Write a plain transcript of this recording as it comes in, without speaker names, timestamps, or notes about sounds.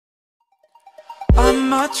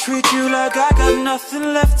I'ma treat you like I got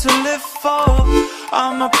nothing left to live for.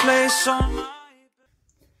 I'ma place on my...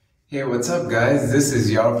 Hey, what's up guys? This is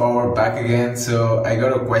your power back again. So I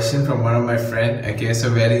got a question from one of my friend. Okay, so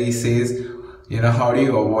where he says, how do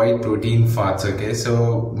you avoid protein fasts? Okay,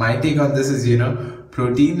 so my take on this is,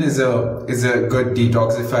 protein is a good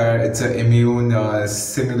detoxifier. It's an immune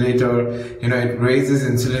stimulator. It raises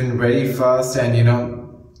insulin very fast, and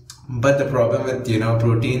but the problem with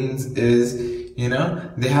proteins is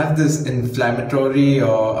they have this inflammatory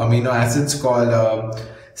amino acids called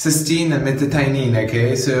cysteine and methionine.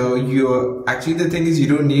 Okay, so the thing is, you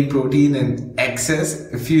don't need protein in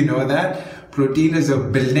excess. If you know that protein is a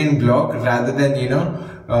building block rather than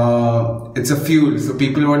it's a fuel. So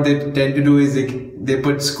people, what they tend to do is they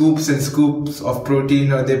put scoops and scoops of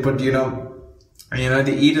protein, or they put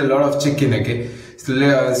they eat a lot of chicken. Okay, so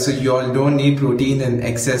you all don't need protein in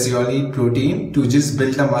excess. You all need protein to just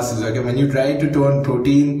build the muscles. Okay, when you try to turn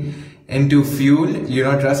protein into fuel,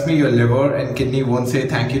 trust me, your liver and kidney won't say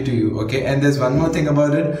thank you to you. Okay, and there's one more thing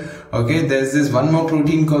about it. Okay, there's this one more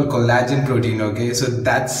protein called collagen protein. Okay, so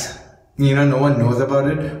that's no one knows about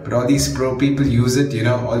it, but all these pro people use it.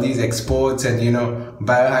 All these experts and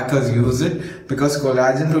biohackers use it, because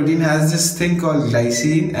collagen protein has this thing called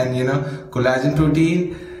glycine, and collagen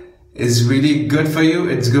protein is really good for you.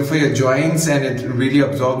 It's good for your joints, and it really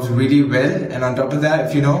absorbs really well. And on top of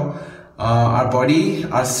that, if our body,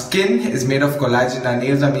 our skin is made of collagen, our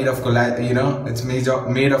nails are made of collagen, it's made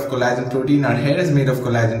of collagen protein, our hair is made of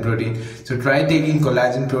collagen protein. So try taking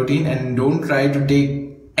collagen protein, and don't try to take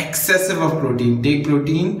excessive of protein. Take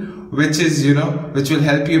protein which is which will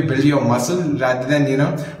help you build your muscle, rather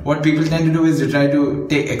than what people tend to do is they try to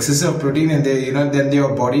take excessive protein, and they then their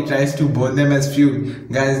body tries to burn them as fuel.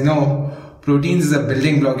 Guys, no, proteins is a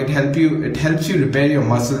building block. It helps you repair your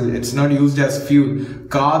muscle. It's not used as fuel.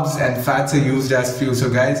 Carbs and fats are used as fuel. So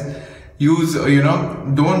guys,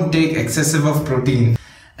 don't take excessive of protein.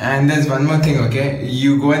 And there's one more thing. Okay,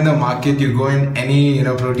 you go in the market, you go in any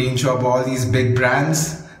protein shop, all these big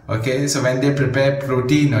brands. Okay, so when they prepare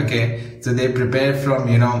protein, okay, so they prepare from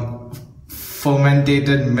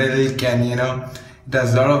fermented milk, and it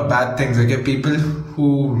does a lot of bad things. Okay, people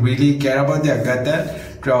who really care about their gut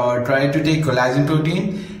health, try to take collagen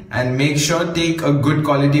protein, and make sure take a good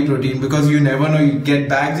quality protein, because you never know, you get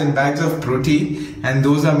bags and bags of protein, and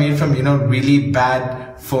those are made from really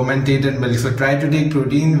bad fermented milk. So try to take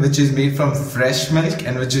protein which is made from fresh milk,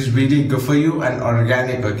 and which is really good for you, and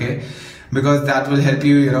organic. Okay, because that will help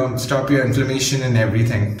you stop your inflammation and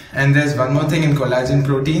everything. And there's one more thing in collagen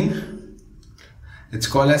protein. It's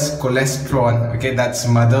called as cholesterol. Okay, that's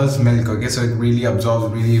mother's milk. Okay, so it really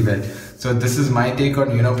absorbs really well. So this is my take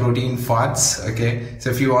on protein fasts. Okay,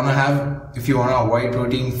 so if you want to avoid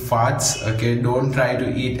protein fasts, okay, don't try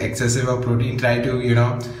to eat excessive of protein. Try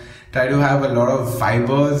to have a lot of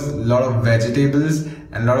fibers, a lot of vegetables,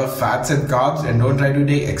 and a lot of fats and carbs, and don't try to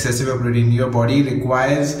take excessive of protein. Your body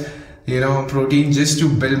requires protein just to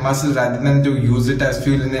build muscle, rather than to use it as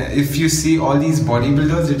fuel. And if you see all these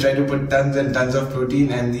bodybuilders, they try to put tons and tons of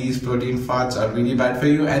protein, and these protein fats are really bad for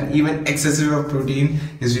you. And even excessive of protein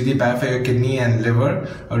is really bad for your kidney and liver.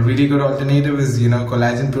 A really good alternative is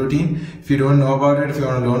collagen protein. If you don't know about it, if you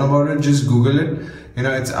want to learn about it, just Google it.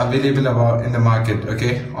 It's available in the market.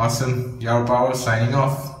 Okay, awesome. Your power signing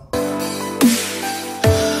off.